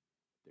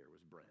there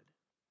was bread.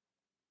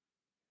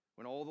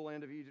 When all the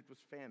land of Egypt was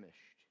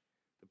famished,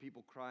 the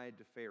people cried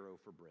to Pharaoh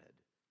for bread.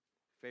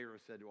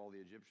 Pharaoh said to all the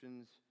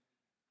Egyptians,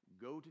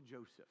 go to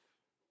Joseph.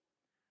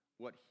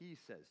 What he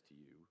says to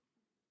you,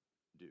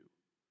 do.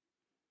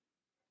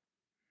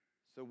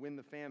 So when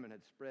the famine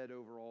had spread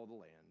over all the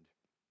land,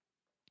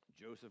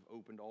 Joseph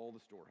opened all the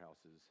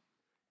storehouses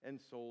and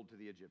sold to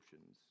the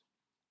Egyptians.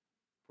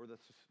 for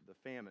the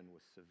famine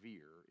was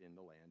severe in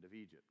the land of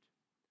Egypt.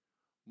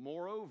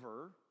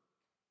 Moreover,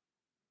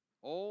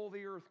 all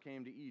the earth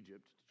came to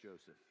Egypt to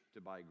Joseph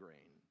to buy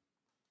grain,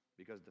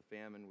 because the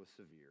famine was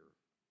severe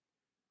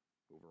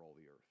over all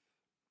the earth.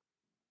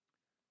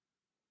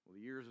 Well,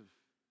 the years of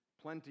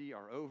plenty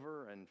are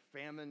over, and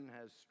famine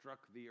has struck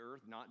the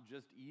earth, not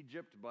just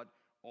Egypt, but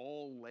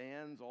all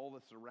lands, all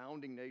the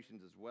surrounding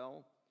nations as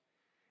well.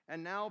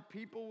 And now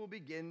people will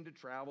begin to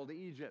travel to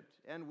Egypt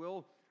and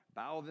will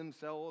bow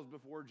themselves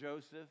before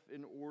Joseph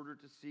in order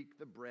to seek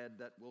the bread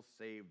that will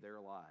save their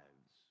lives.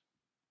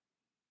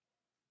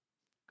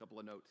 A couple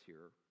of notes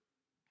here.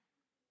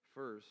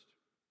 First,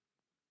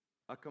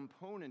 a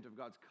component of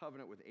God's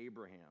covenant with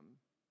Abraham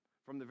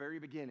from the very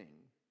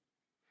beginning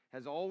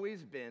has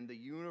always been the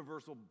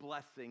universal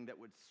blessing that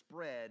would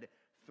spread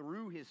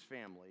through his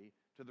family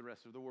to the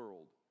rest of the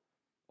world.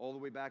 All the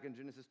way back in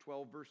Genesis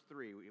 12, verse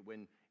 3,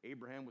 when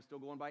Abraham was still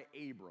going by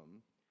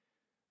Abram,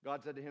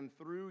 God said to him,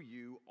 "Through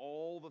you,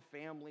 all the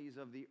families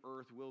of the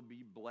earth will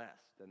be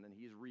blessed." And then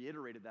he's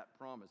reiterated that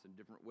promise in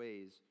different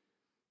ways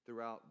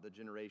throughout the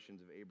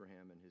generations of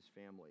Abraham and his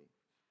family.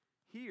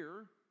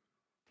 Here,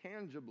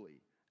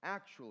 tangibly,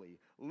 actually,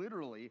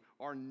 literally,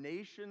 are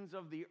nations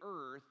of the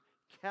earth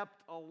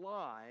kept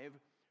alive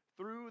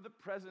through the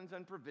presence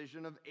and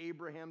provision of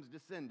Abraham's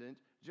descendant,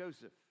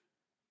 Joseph.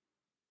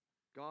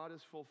 God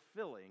is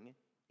fulfilling,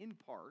 in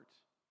part,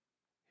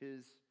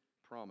 his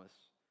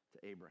promise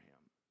to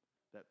Abraham,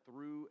 that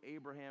through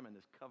Abraham and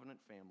this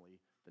covenant family,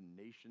 the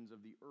nations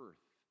of the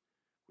earth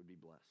would be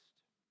blessed.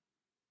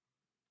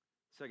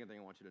 Second thing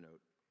I want you to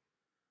note,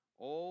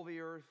 all the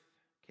earth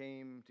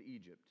came to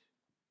Egypt,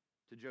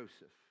 to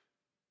Joseph,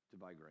 to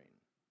buy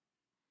grain.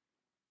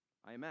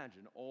 I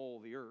imagine all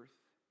the earth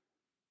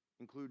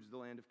includes the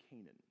land of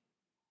Canaan,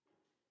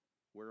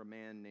 where a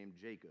man named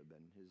Jacob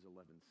and his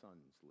 11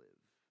 sons live.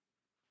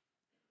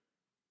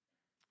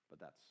 But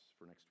that's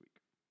for next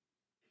week.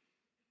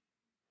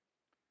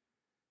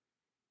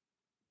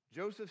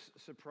 Joseph's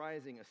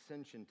surprising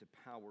ascension to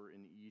power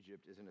in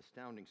Egypt is an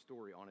astounding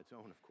story on its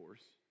own, of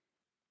course.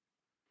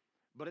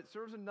 But it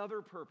serves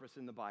another purpose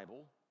in the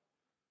Bible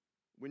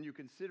when you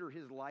consider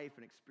his life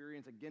and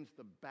experience against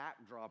the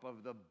backdrop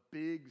of the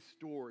big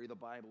story the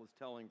Bible is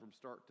telling from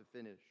start to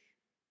finish.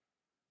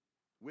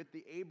 With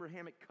the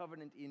Abrahamic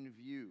covenant in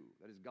view,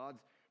 that is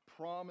God's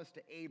promise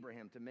to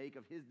Abraham to make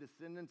of his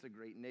descendants a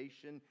great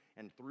nation,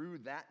 and through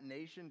that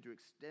nation to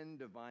extend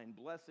divine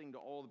blessing to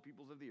all the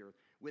peoples of the earth.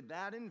 With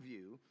that in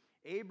view,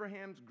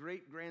 Abraham's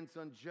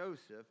great-grandson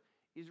Joseph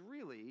is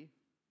really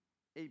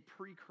a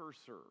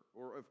precursor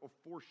or a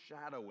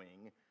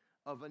foreshadowing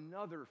of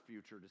another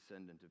future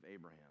descendant of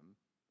Abraham,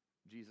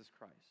 Jesus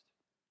Christ.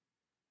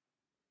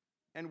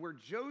 And where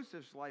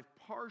Joseph's life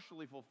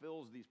partially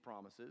fulfills these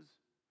promises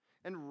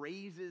and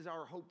raises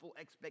our hopeful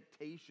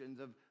expectations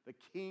of the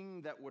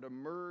king that would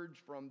emerge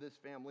from this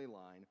family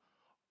line,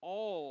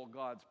 all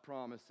God's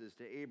promises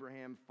to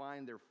Abraham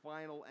find their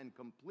final and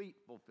complete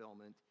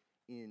fulfillment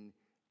in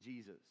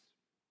Jesus.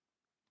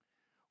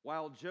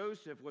 While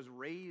Joseph was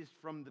raised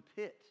from the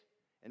pit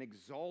and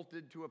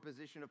exalted to a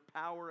position of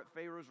power at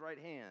Pharaoh's right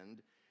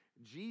hand,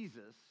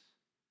 Jesus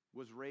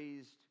was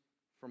raised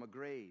from a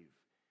grave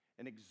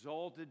and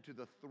exalted to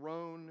the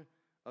throne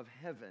of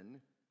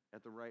heaven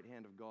at the right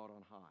hand of God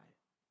on high.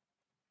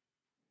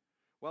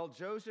 While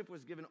Joseph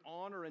was given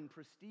honor and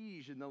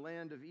prestige in the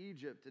land of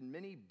Egypt, and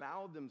many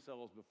bowed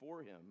themselves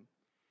before him,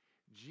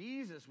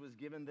 Jesus was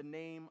given the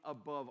name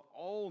above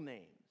all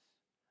names,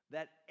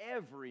 that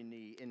every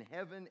knee in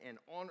heaven and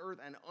on earth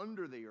and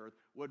under the earth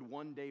would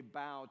one day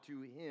bow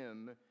to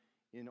him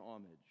in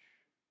homage.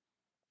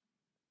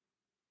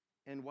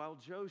 And while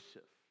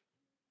Joseph,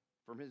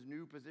 from his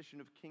new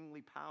position of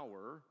kingly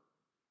power,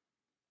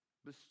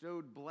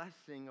 bestowed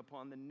blessing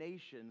upon the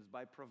nations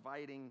by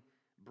providing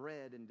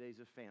bread in days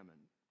of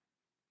famine,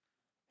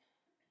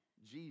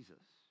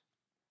 Jesus,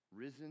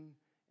 risen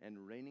and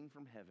reigning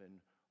from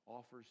heaven,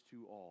 offers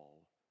to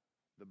all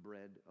the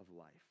bread of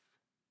life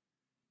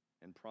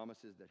and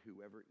promises that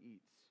whoever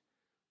eats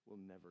will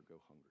never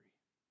go hungry.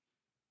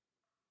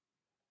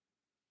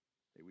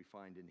 May we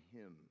find in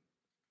him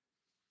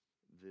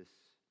this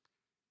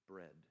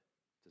bread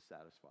to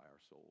satisfy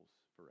our souls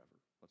forever.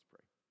 Let's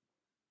pray.